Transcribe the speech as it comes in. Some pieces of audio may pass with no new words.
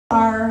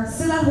Are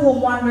still at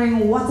home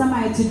wondering what am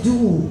I to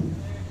do,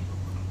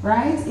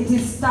 right? It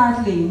is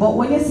startling, but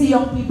when you see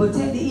young people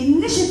take the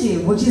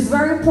initiative, which is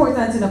very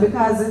important,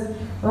 because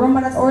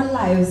remember that our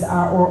lives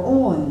are our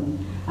own,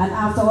 and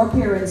after our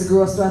parents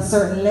grow us to a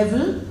certain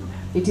level,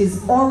 it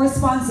is our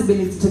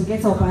responsibility to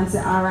get up and say,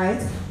 all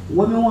right,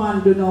 what me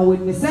want to do now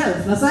with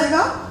myself? That's how I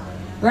go,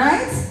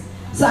 right?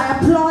 So I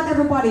applaud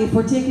everybody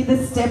for taking the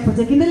step, for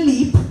taking the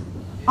leap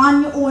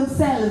on your own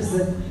selves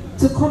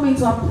to come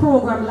into a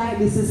program like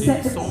this to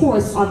set the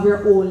course of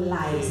your own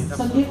lives.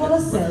 So give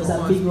yourselves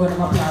a big round of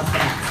applause for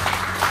that.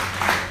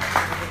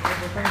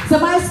 So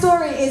my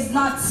story is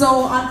not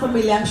so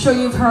unfamiliar. I'm sure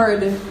you've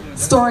heard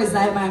stories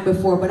like mine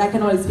before, but I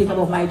can only speak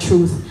about my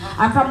truth.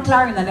 I'm from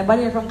Clarendon.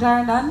 Anybody here from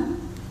Clarendon?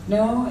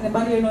 No?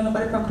 Anybody here know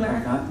nobody from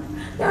Clarendon?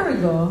 There we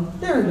go.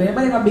 There we go.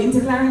 Anybody ever been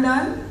to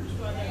Clarendon?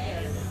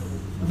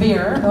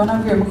 Vera. Don't know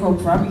where I come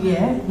from.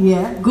 Yeah.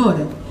 Yeah.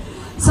 Good.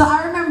 So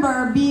I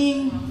remember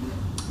being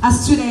a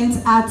student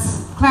at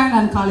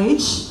Clarendon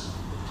College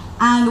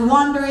and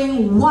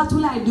wondering what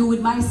will I do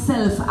with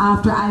myself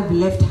after I've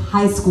left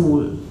high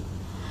school.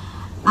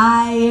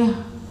 I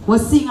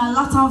was seeing a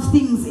lot of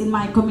things in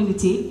my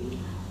community,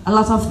 a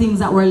lot of things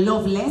that were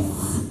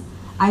loveless.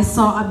 I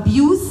saw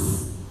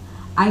abuse,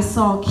 I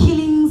saw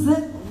killings,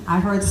 I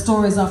heard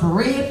stories of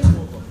rape,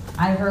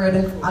 I heard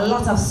a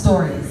lot of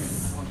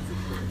stories.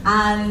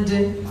 And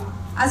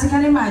as you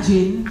can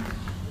imagine,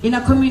 in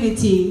a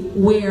community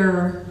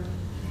where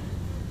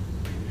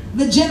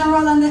the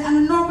general and the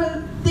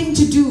normal thing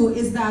to do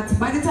is that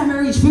by the time you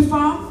reach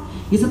reform,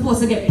 you're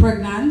supposed to get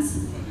pregnant,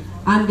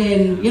 and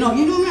then, you know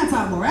me I'm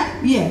talking about,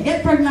 right? Yeah,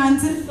 get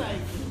pregnant,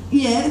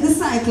 yeah, the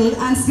cycle,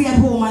 and stay at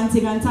home and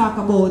think and talk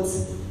about,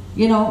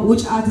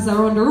 which artists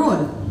are on the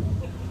road.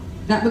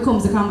 That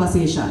becomes the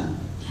conversation.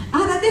 I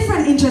had a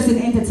different interest in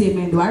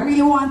entertainment though. I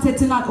really wanted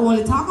to not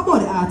only talk about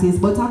the artists,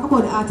 but talk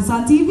about the artists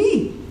on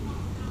TV.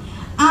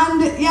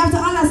 And you have to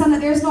understand that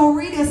there's no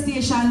radio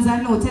stations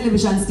and no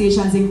television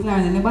stations in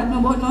Clarendon. Anybody know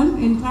about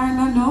none in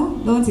Clarendon?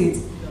 No? Don't it?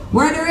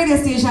 Where are the radio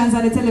stations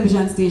and the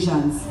television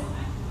stations?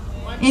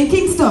 In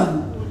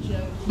Kingston.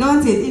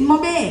 Don't it? In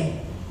Mobay.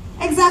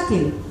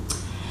 Exactly.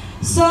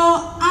 So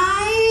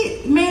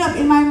I made up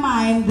in my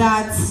mind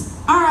that,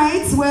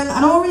 alright, well,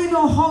 I don't really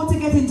know how to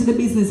get into the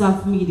business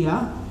of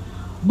media,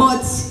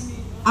 but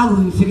I'm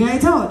going to figure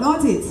it out,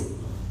 don't it?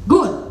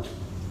 Good.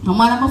 No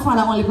matter my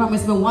father only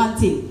promised me one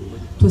thing,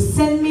 to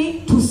send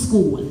me to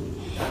school.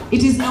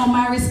 It is now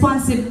my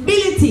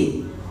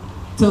responsibility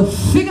to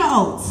figure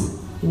out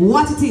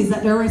what it is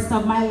that the rest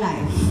of my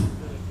life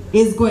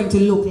is going to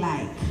look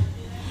like.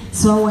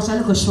 So I watch a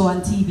little show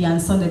on TV on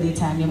Sunday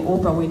daytime named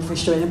Oprah Winfrey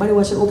Show. Anybody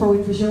watch the Oprah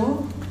Winfrey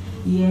Show?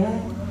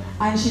 Yeah.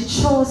 And she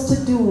chose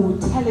to do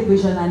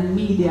television and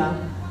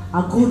media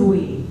a good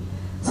way.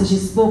 So she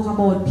spoke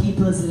about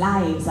people's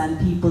lives and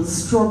people's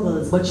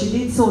struggles, but she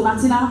did so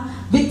not in a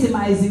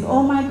victimizing,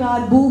 oh my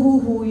God,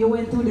 boo-hoo-hoo, you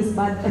went through this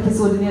bad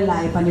episode in your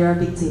life and you're a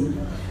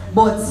victim.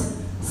 But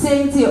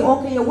saying to you,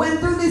 okay, you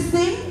went through this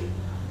thing,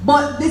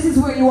 but this is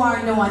where you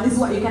are now and this is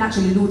what you can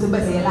actually do to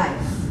better your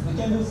life. You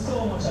can do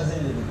so much as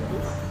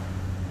individuals.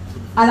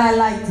 And I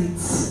liked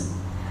it.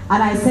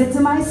 And I said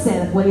to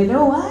myself, well, you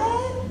know what?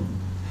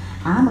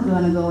 I'm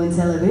gonna go in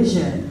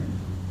television.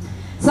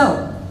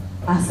 So,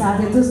 I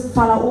started to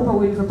follow Oprah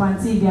Winfrey on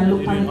TV and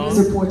look at the news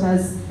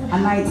reporters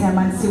at night time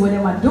and see what they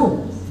would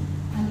do.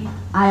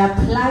 I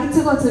applied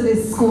to go to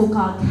this school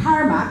called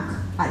Carmack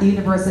at the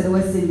University of the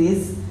West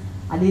Indies.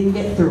 I didn't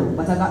get through,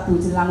 but I got through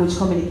to language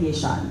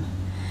communication.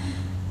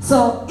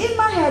 So in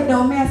my head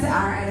now, I say,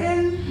 all right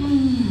then,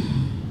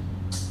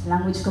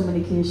 language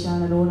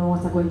communication, I don't know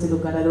what I'm going to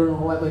look at, I don't know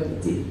how I'm going to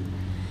get it.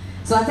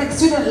 So I take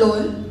student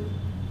loan,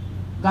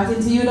 got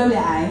into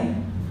UWI,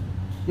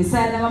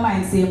 decided in my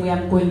mind saying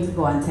I'm going to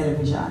go on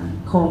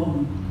television,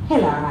 come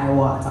hell or high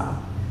water.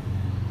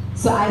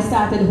 So I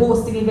started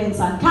hosting events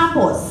on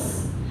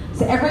campus.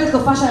 So every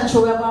little fashion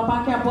show we have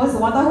on campus,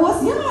 want to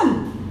host? Yeah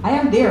man, I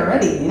am there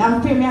already, and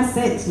I'm paying me a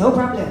set, no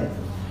problem.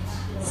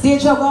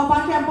 Stage show go up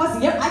on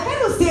campus, yep, I can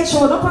do stage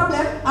show, no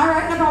problem.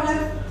 Alright, no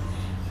problem.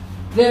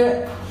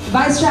 The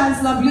Vice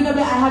Chancellor of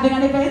UWI having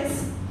an event,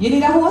 you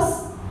need a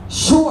host?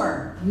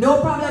 Sure.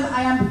 No problem,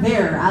 I am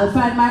there. I'll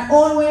find my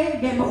own way,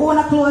 get my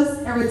own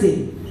clothes,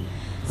 everything.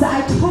 So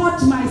I taught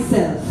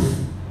myself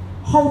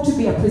how to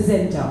be a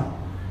presenter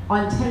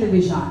on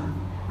television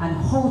and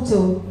how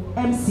to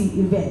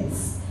MC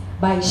events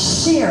by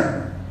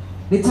sheer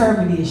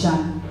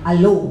determination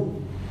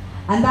alone.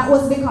 And that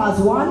was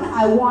because, one,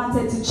 I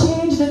wanted to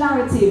change the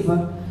narrative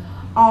of,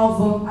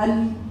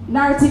 a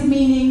narrative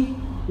meaning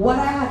what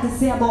I had to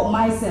say about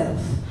myself.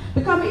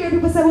 Because I hear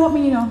people say about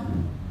me,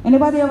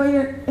 Anybody over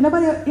here,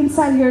 anybody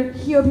inside here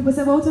hear people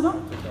say about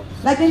you,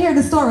 Like you hear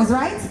the stories,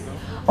 right?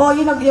 Or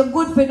you're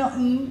good for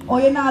nothing,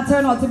 or you're not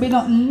turn out to be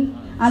nothing,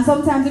 and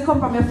sometimes you come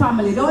from your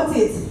family, don't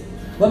it?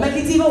 But make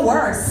it even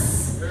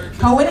worse.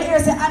 Because when you hear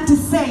say auntie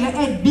say your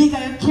head big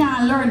and you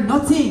can't learn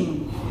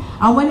nothing.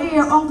 And when you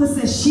hear uncle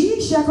say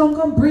she can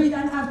come breathe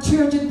and have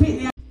children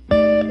pitney.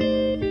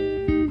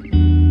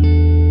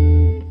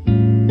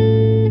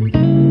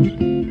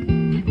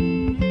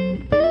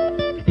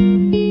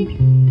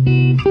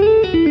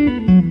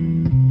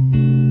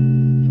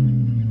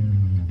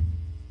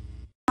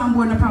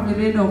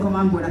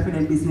 on board for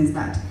them business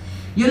that.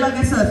 You love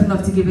yourself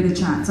enough to give it a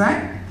chance,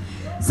 right?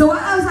 So while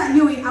I was at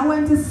UWI, I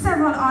went to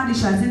several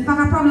auditions. In fact,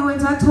 I probably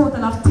went to a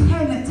total of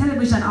 10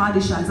 television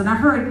auditions, and I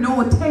heard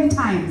no 10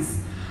 times.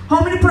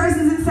 How many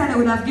persons inside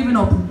would have given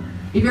up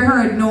if you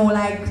heard no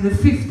like the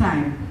 5th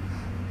time?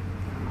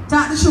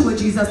 Talk the show with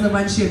Jesus, love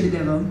and shame the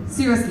devil.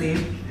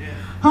 Seriously.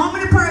 How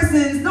many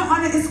persons, no,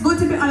 it's good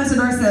to be honest with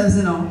ourselves,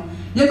 you know.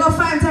 You go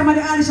 5 times at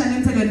the audition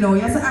and tell you no.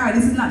 You say, alright,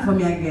 this is not for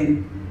me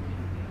again.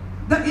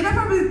 You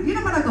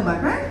don't want to go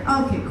back,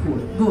 right? Okay, cool,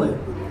 good.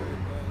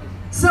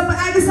 So, but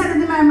I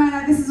decided in my mind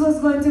that this is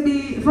what's going to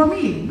be for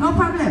me, no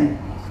problem.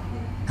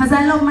 Because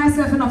I love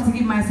myself enough to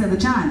give myself a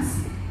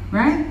chance,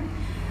 right?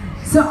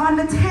 So on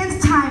the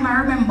 10th time,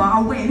 I remember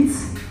I went,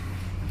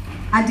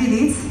 I did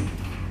it.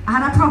 I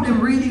had a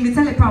problem reading the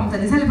teleprompter.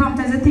 The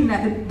teleprompter is the thing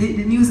that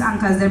the news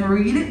anchors them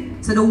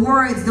read. So the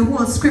words, the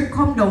whole script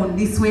come down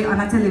this way on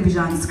a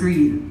television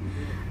screen.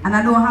 And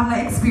I don't have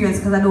the experience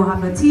because I don't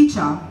have a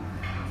teacher.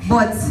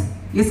 But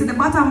you see the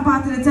bottom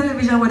part of the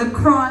television where the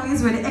crawl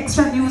is, where the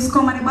extra news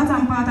come at the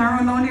bottom part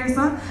around down there,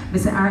 so I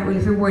say, alright, well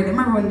if you word them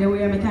around the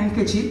way I can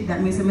catch it,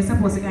 that means I'm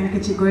supposed to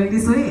catch it going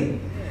this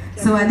way.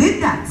 So I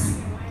did that.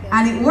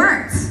 And it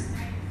worked.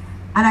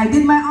 And I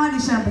did my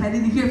audition, but I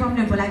didn't hear from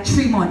them for like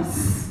 3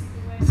 months.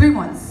 3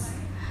 months.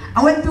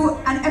 I went through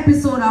an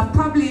episode of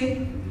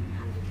probably,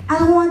 I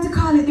don't want to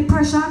call it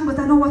depression, but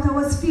I know what I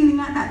was feeling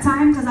at that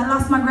time because I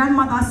lost my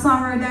grandmother. I saw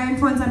her die in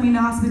front of me in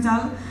the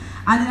hospital.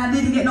 And then I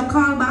didn't get no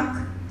call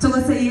back. So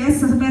I say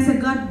yes, so I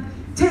said, God,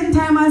 10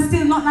 times and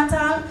still not at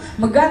all.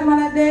 My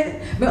grandmother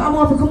dead. But I'm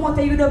going to come out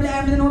of UWI,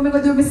 I don't know what I'm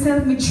going to do with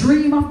myself. I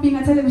dream of being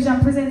a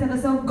television presenter,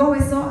 so go away,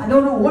 so I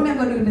don't know what I'm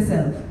going to do with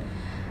myself.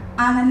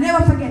 And I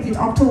never forget it,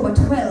 October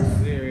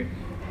 12th,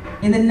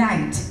 in the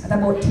night, at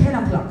about 10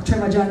 o'clock,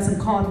 Trevor Johnson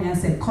called me and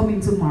said, come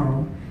in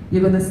tomorrow.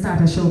 You're going to start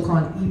a show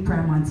called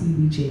E-Prime on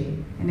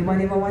TVJ.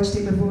 Anybody ever watched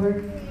it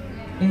before?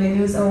 In the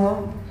news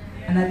hour?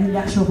 And I did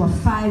that show for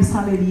 5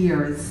 solid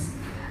years.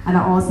 And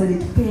I also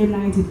did Fame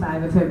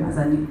 95 FM as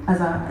an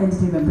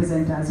entertainment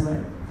presenter as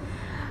well.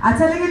 I'm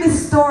telling you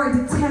this story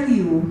to tell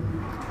you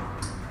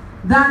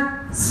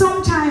that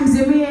sometimes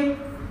you may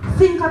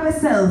think of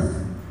yourself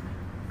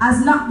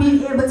as not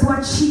being able to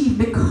achieve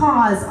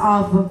because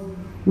of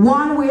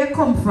one where you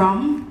come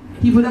from.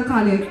 People that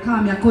call me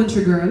a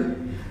country girl.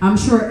 I'm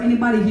sure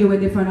anybody here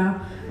with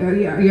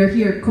you're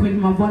here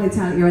coming from a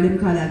volatile area, them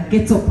call that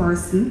ghetto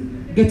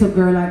person, ghetto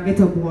girl or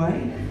ghetto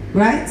boy,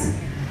 right?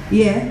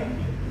 Yeah.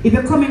 If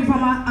you're coming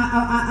from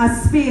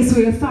a space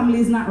where your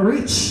family is not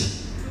rich,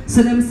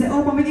 so them say,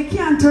 oh, but you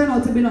can't turn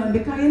out to be nothing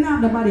because you don't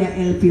have nobody to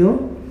help you.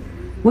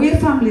 Where your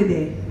family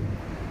there?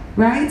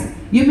 Right?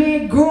 You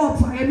may grow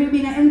up, or you may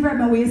be in an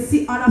environment where you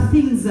see other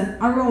things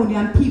around you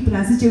and people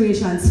and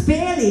situations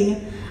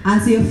failing,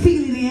 and so you're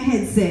feeling in your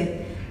head,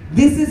 say,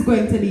 this is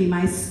going to be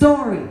my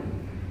story.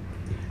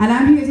 And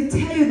I'm here to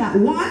tell you that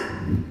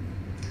one,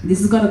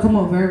 this is going to come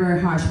out very, very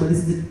harsh, but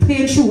this is the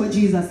plain true what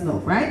Jesus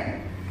loved, right?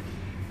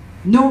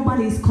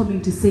 Nobody is coming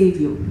to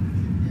save you.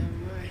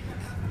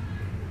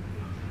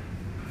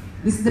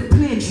 This is the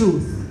plain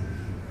truth.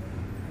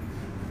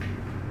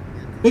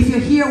 If you're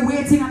here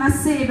waiting on a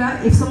savior,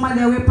 if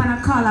somebody will on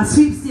a call, a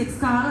sweepstakes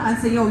call, and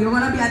say, yo, you're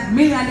going to be a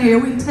millionaire, you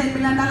win $10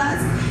 million.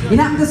 It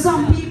happened to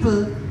some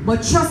people,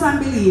 but trust and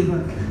believe.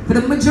 For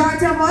the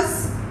majority of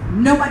us,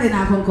 nobody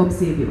now can come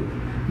save you.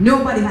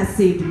 Nobody has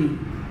saved me.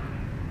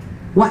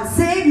 What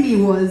saved me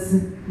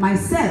was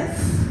myself.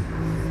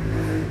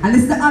 And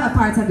this is the other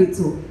part of it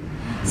too.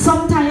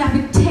 Sometimes you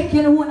have to take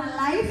your own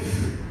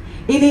life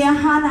in your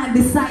hand and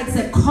decide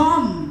to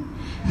come,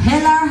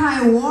 hell or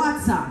high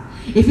water.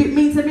 If it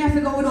means that I have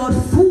to go without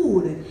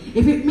food,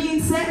 if it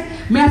means that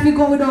I have to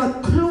go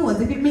without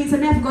clothes, if it means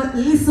that I have to go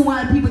listen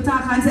while people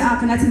talk and say, how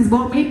can I things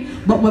about me?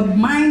 But my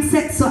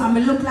mindset, so I'm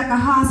going to look like a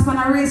horse on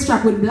a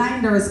racetrack with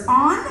blinders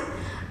on,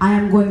 I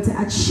am going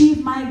to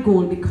achieve my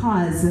goal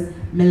because I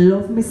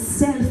love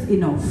myself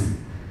enough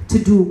to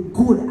do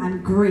good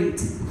and great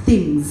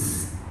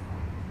things.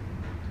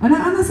 And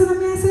I understand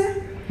what I'm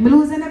saying? I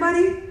lose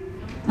anybody?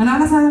 And I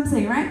understand what I'm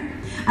saying, right?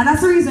 And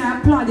that's the reason I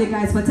applaud you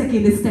guys for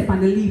taking this step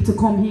and the leap to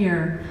come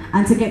here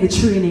and to get the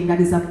training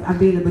that is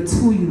available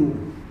to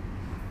you.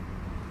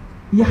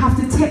 You have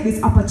to take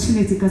this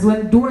opportunity because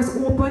when doors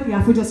open, you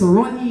have to just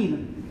run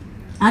in.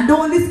 And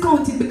don't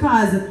discount it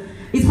because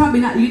it's probably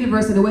not the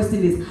University of the West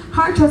Indies.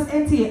 Hard Trust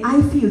NTA,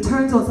 I feel,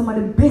 turns out some of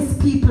the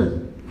best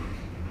people.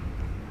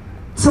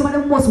 Some of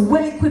the most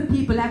well-equipped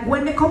people, like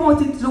when they come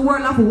out into the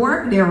world of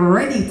work, they're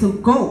ready to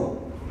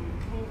go.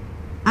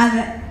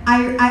 And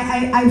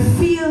I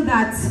feel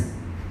that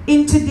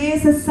in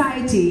today's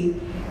society,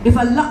 if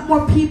a lot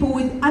more people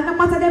with, and no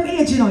matter them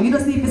age, you know, you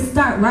just need to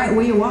start right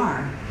where you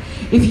are.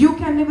 If you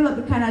can develop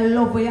the kind of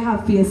love where you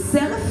have for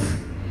yourself,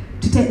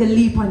 to take the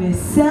leap on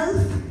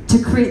yourself,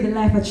 to create the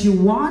life that you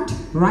want,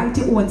 write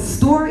your own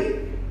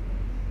story,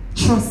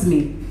 trust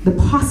me, the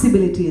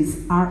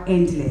possibilities are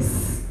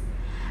endless.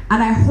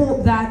 And I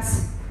hope that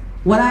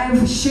what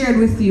I've shared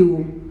with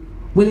you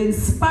will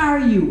inspire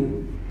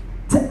you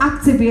to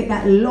activate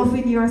that love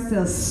in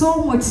yourself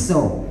so much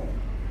so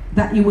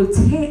that you will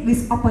take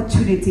this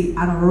opportunity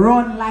and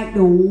run like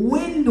the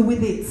wind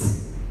with it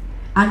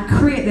and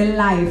create the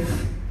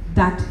life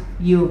that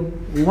you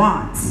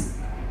want.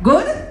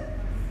 Good?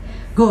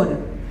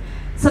 Good.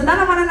 So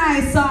Donovan and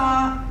I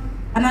saw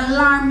an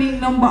alarming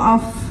number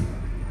of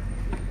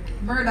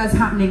murders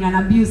happening and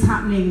abuse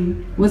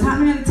was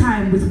happening at the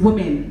time with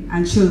women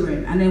and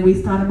children. And then we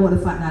thought about the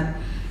fact that,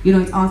 you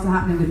know, it's also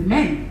happening with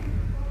men.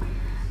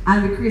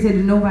 And we created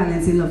the No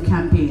Violence in Love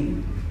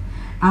campaign.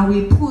 And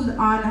we pulled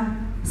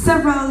on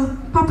several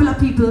popular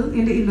people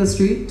in the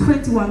industry,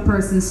 21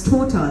 persons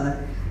total,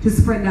 to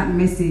spread that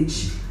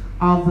message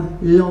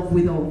of love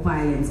without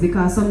violence.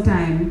 Because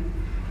sometimes,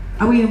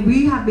 I mean,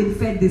 we have been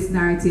fed this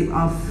narrative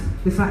of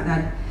the fact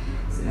that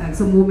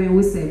some women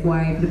will say, boy,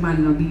 if the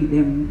man don't beat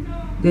them,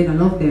 they don't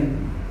love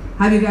them.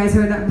 Have you guys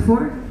heard that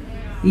before?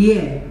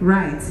 Yeah,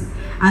 right.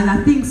 And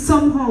I think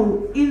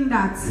somehow in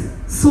that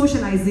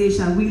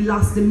socialization, we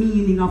lost the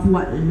meaning of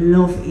what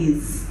love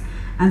is.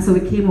 And so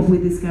we came up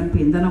with this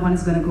campaign. Donovan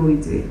is going to go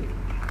into it.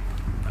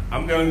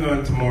 I'm going to go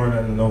into more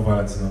than the No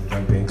Violence in Love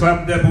campaign.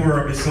 Clap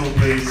Deborah Bissoon,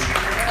 please.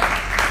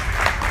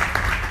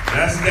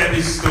 That's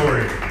Debbie's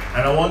story.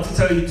 And I want to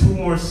tell you 2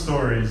 more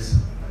stories.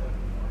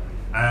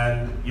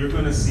 And you're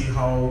going to see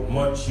how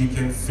much you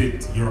can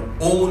fit your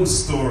own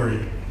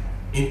story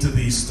into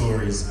these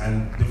stories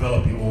and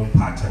develop your own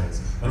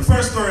patterns. Now, the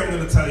first story I'm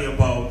going to tell you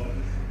about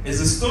is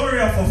the story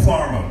of a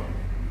farmer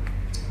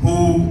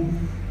who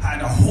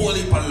had a whole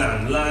heap of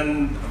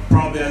land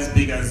probably as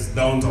big as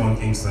downtown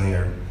Kingston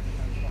here.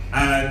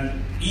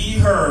 And he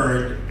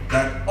heard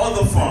that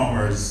other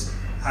farmers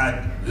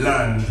had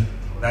land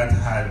that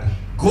had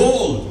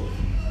gold,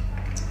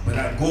 but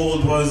that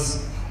gold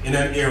was in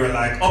an area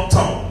like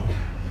Uptown.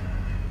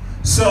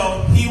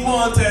 So he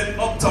wanted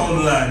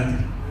Uptown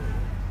land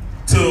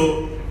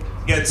to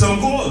get some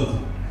gold.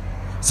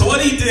 So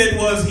what he did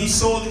was he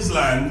sold his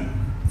land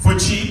for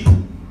cheap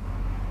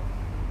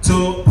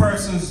to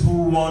persons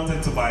who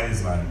wanted to buy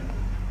his land.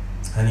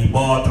 And he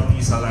bought a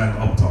piece of land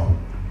Uptown.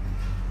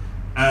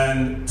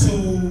 And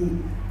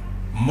 2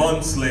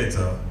 months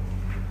later,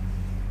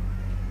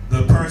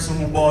 the person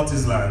who bought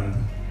his land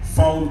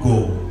found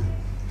gold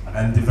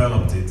and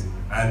developed it.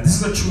 And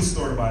this is a true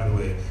story, by the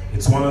way.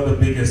 It's one of the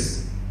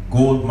biggest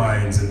gold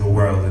mines in the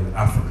world in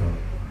Africa.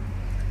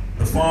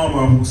 The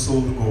farmer who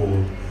sold the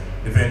gold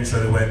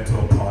eventually went to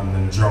a pond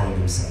and drowned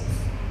himself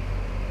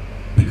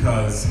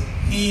because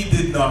he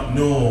did not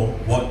know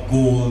what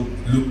gold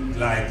looked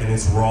like in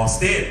its raw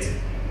state.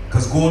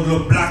 Because gold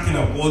look black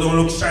enough, gold don't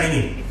look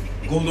shiny,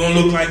 gold don't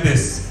look like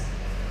this.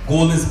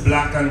 Gold is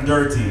black and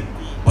dirty,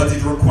 but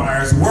it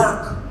requires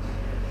work.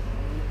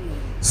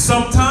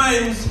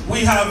 Sometimes we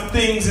have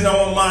things in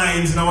our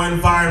minds, in our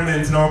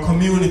environment, in our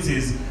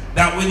communities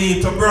that we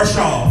need to brush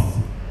off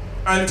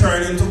and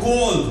turn into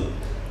gold.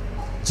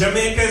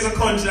 Jamaica is a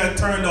country that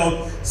turned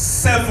out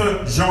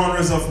 7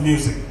 genres of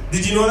music.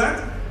 Did you know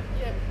that?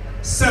 Yeah.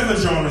 7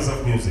 genres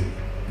of music.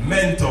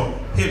 Mento,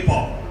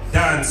 hip-hop,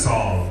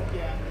 dancehall,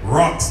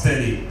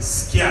 rocksteady,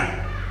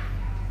 ska,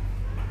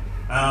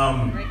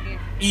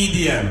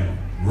 EDM,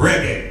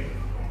 reggae.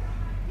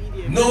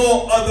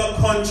 No other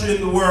country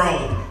in the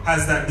world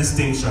has that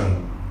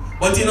distinction.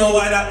 But you know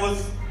why that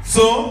was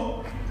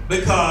so?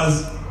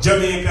 Because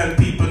Jamaican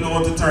people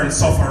know to turn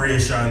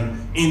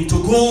sufferation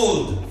into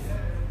gold.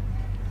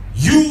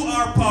 You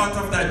are part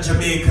of that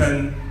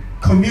Jamaican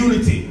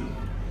community.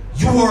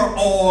 You are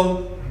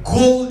all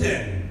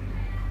golden.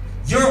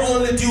 Your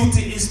only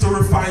duty is to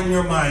refine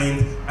your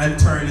mind and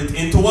turn it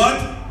into what?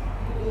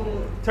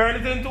 Gold. Turn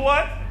it into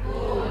what?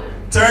 Gold.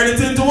 Turn it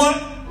into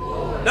what?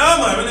 Gold. No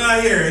man, we're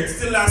not here. It's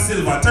still that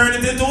silver. Turn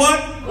it into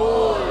what?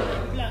 Gold.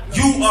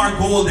 You are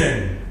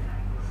golden.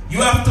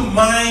 You have to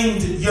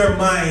mind your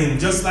mind,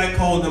 just like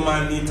how the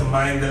man needs to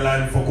mind the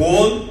land for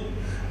gold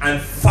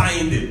and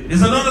find it.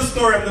 There's another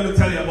story I'm going to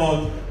tell you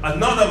about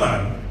another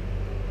man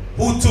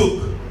who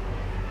took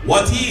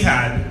what he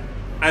had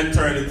and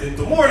turned it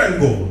into more than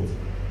gold.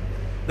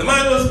 The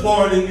man was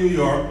born in New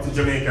York to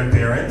Jamaican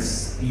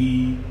parents.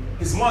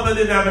 His mother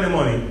didn't have any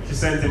money. She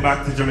sent him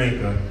back to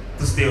Jamaica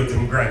to stay with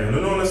him granny.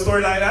 You know a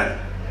story like that?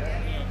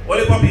 All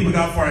the people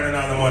got foreign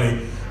and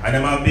money and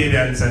them have baby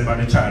and sent by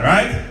the child,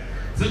 right?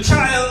 The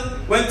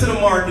child went to the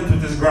market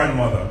with his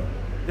grandmother.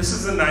 This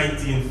is the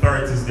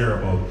 1930s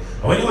thereabout.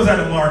 And when he was at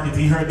the market,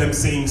 he heard them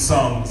sing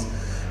songs.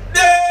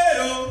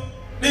 Deo,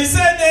 me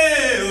say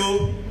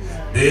Deo.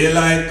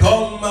 Daylight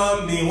come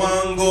and me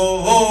want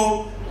go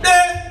home.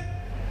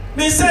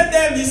 Me say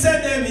de, me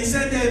say de, me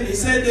say de, me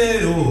say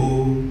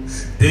Deo.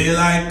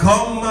 Daylight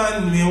come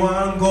and me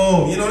want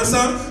go. You know the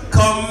song?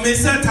 Come me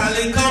say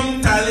tally,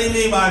 come tally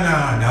me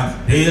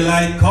banana.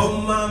 Daylight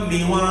come and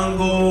me want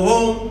go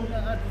home.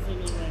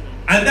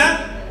 And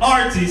that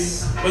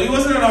artist, well, he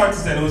wasn't an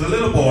artist then, he was a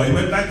little boy. He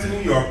went back to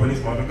New York when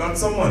his mother got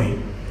some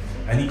money.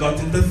 And he got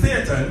into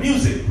theater and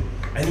music.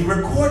 And he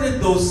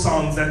recorded those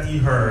songs that he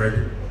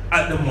heard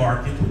at the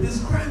market with his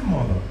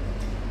grandmother.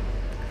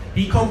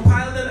 He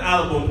compiled an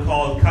album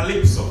called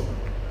Calypso.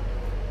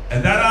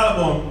 And that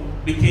album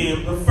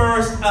became the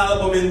first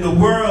album in the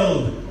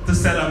world to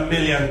sell 1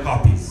 million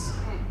copies.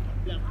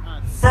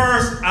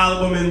 first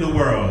album in the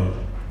world.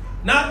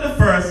 Not the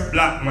first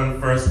black man,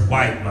 first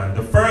white man.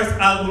 The first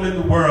album in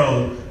the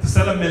world to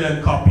sell 1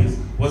 million copies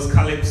was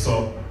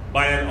Calypso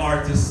by an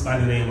artist by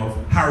the name of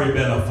Harry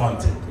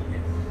Belafonte.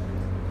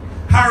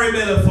 Harry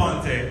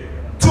Belafonte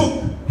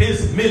took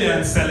his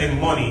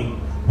million-selling money,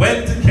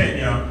 went to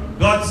Kenya,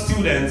 got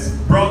students,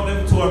 brought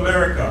them to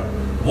America.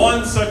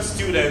 One such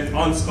student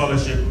on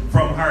scholarship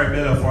from Harry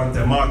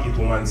Belafonte Market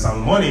Woman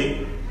Sang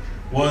Money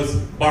was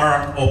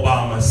Barack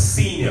Obama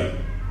Sr.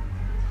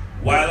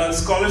 While on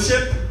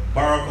scholarship,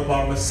 Barack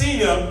Obama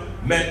Sr.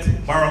 met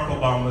Barack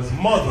Obama's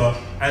mother,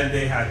 and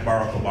they had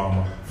Barack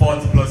Obama.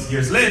 40 plus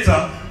years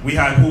later, we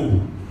had who?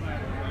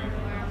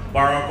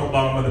 Barack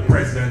Obama, the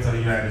President of the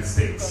United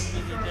States.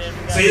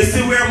 So you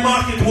see where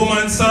Market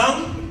Woman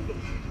Song,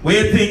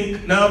 where you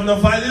think now have no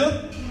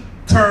value,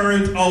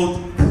 turned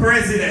out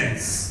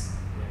presidents.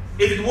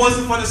 If it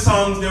wasn't for the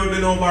songs, there would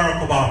be no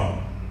Barack Obama.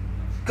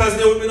 Because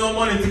there would be no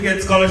money to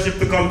get scholarship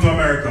to come to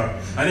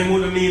America. And he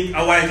would meet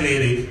a white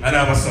lady and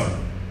have a son.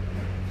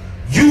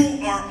 You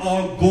are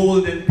all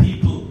golden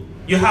people.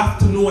 You have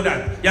to know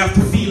that. You have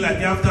to feel that.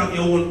 You have to have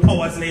your own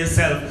powers in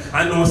yourself.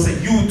 And know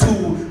that you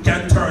too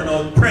can turn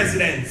out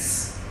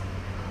presidents.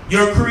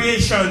 Your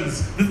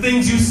creations, the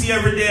things you see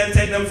every day and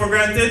take them for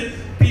granted,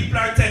 people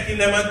are taking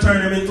them and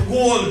turning them into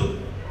gold.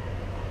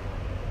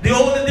 The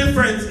only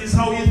difference is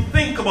how you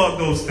think about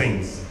those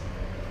things.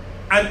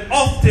 And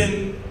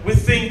often we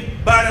think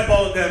bad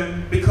about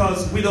them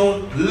because we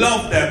don't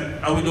love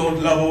them and we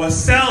don't love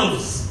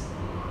ourselves.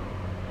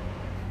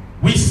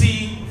 We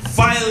see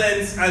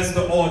violence as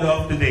the order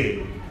of the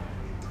day.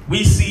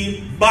 We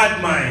see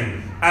bad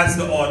mind as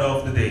the order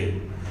of the day.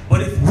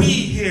 But if we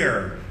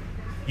here,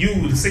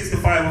 you, the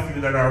 65 of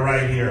you that are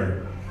right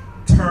here,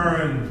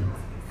 turn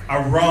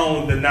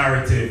around the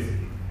narrative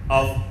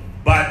of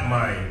bad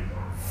mind,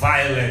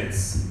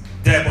 violence,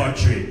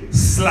 debauchery,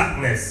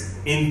 slackness,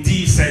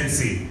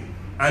 indecency,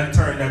 and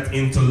turn that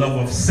into love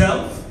of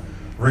self,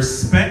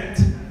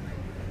 respect,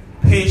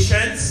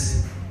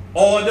 patience,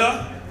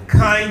 order,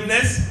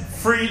 kindness,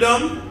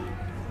 freedom,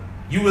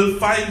 you will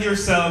find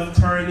yourself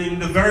turning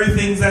the very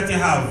things that you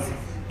have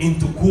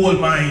into gold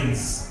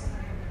mines.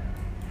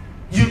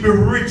 You'll be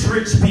rich,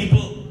 rich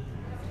people.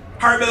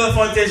 Harry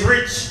Belafonte is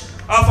rich.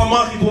 Off a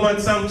Market Woman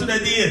Song to the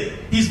day.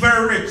 He's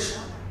very rich.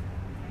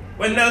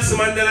 When Nelson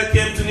Mandela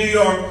came to New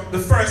York, the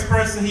first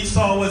person he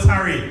saw was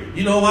Harry.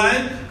 You know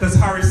why? Because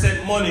Harry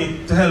sent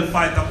money to help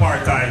fight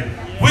apartheid.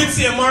 We'd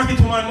see a Market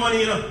Woman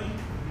money, you know.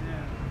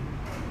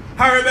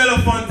 Harry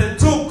Belafonte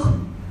took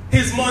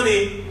his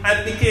money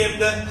and became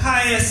the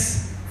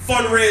highest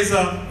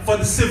fundraiser for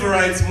the civil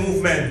rights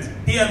movement.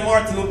 He and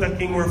Martin Luther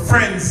King were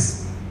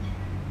friends,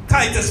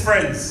 tightest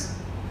friends.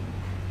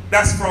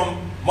 That's from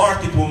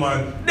Market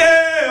Woman.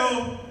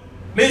 Deo,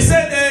 me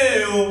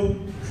say Deo.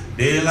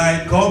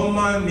 Daylight come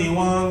and me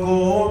want go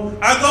home.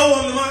 I go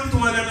home, the Market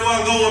Woman, them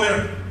want go home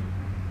here.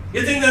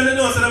 You think them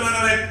know so them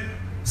are like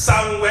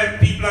song where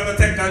people are going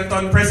to take and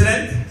turn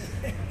president?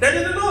 They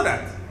didn't know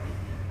that.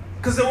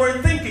 Because they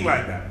weren't thinking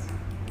like that.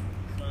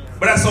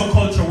 But that's how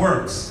culture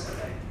works.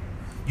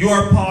 You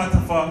are part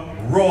of a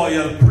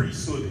royal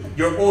priesthood.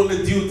 Your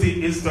only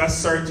duty is to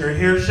assert your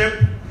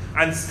heirship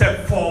and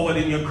step forward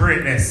in your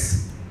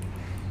greatness.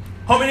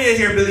 How many of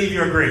you here believe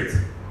you're great?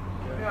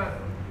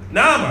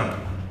 Nah, man.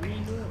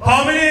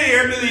 How many of you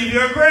here believe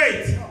you're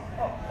great?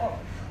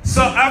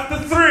 So after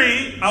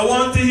 3, I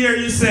want to hear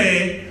you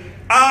say,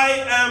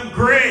 I am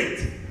great.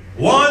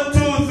 1, 2,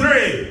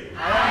 3.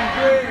 I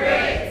am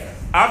great.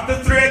 After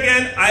 3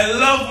 again, I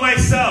love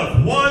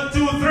myself. 1,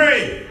 2,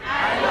 3.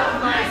 I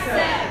love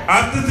myself.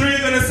 After 3, you're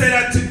going to say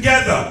that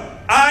together.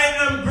 I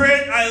am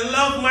great, I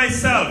love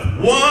myself.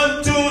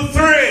 1, 2,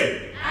 3.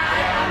 I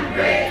am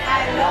great,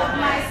 I love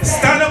myself.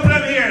 Stand up,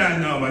 let me hear that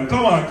now, man.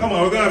 Come on, come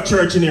on. We're going to have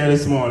church in here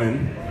this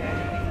morning.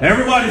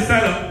 Everybody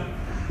stand up.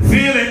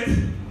 Feel it.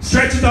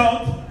 Stretch it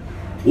out.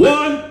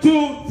 1,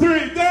 2,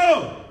 3,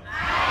 go.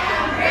 I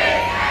am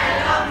great, I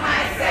love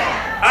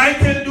myself. I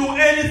can do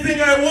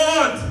anything I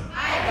want.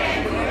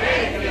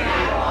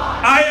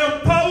 I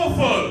am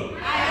powerful.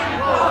 I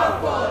am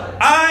powerful.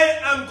 I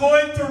am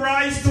going to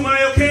rise to my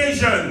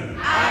occasion.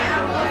 I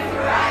am going to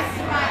rise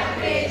to my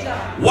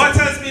occasion. What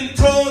has been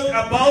told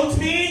about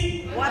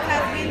me? What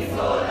has been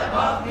told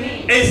about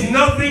me? Is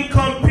nothing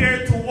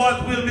compared to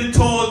what will be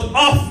told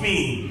of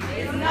me.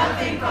 Is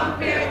nothing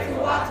compared to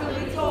what will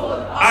be told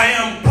of me. I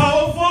am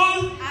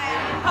powerful. I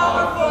am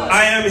powerful.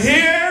 I am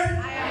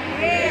here. I am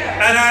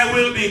here. And I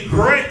will be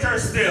greater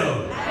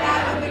still. And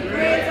I will be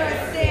greater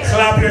still.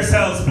 Clap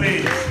yourselves,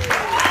 please.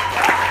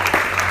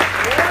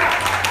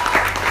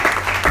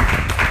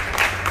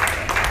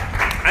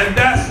 And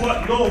that's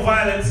what no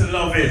violence in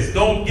love is.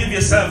 Don't give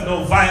yourself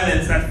no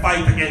violence that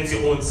fight against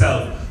your own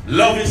self.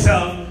 Love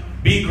yourself,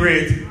 be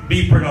great,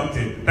 be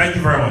productive. Thank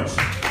you very much.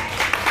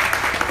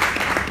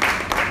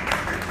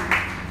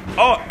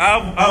 Oh, I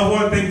have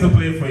one thing to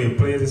play for you.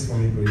 Play this for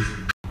me, please.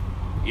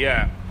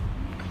 Yeah.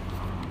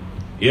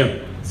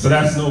 Yep. So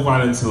that's no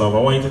violence in love. I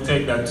want you to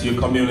take that to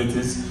your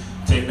communities.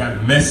 Take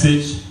that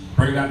message.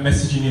 Bring that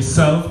message in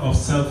yourself of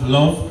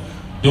self-love.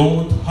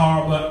 Don't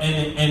harbor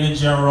any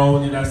energy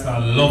around you that's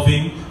not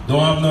loving. Don't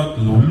have no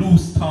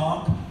loose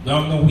talk.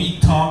 Don't have no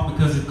weak talk,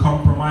 because it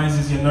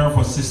compromises your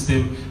nervous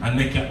system and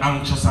make you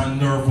anxious and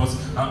nervous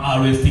and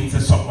always think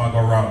that something will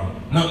go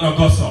wrong. No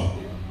go so.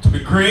 To be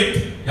great,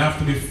 you have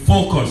to be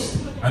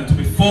focused. And to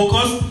be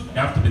focused, you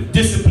have to be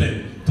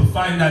disciplined. To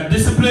find that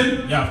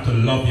discipline, you have to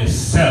love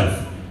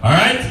yourself.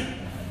 Alright?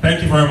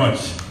 Thank you very much.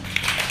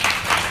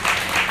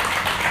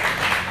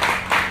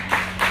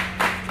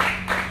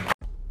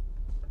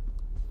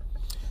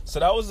 So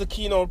that was the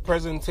keynote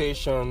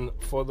presentation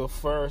for the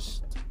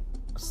first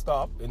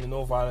stop in the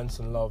No Violence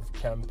and Love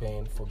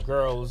campaign for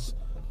girls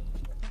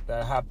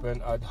that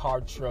happened at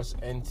Hard Trust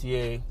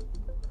NTA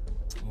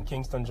in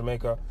Kingston,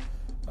 Jamaica.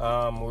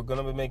 We're going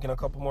to be making a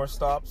couple more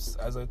stops,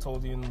 as I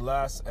told you in the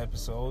last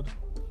episode.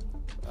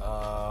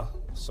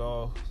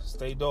 So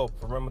stay dope.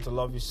 Remember to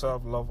love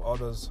yourself, love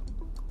others.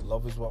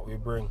 Love is what we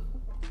bring.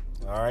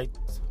 All right.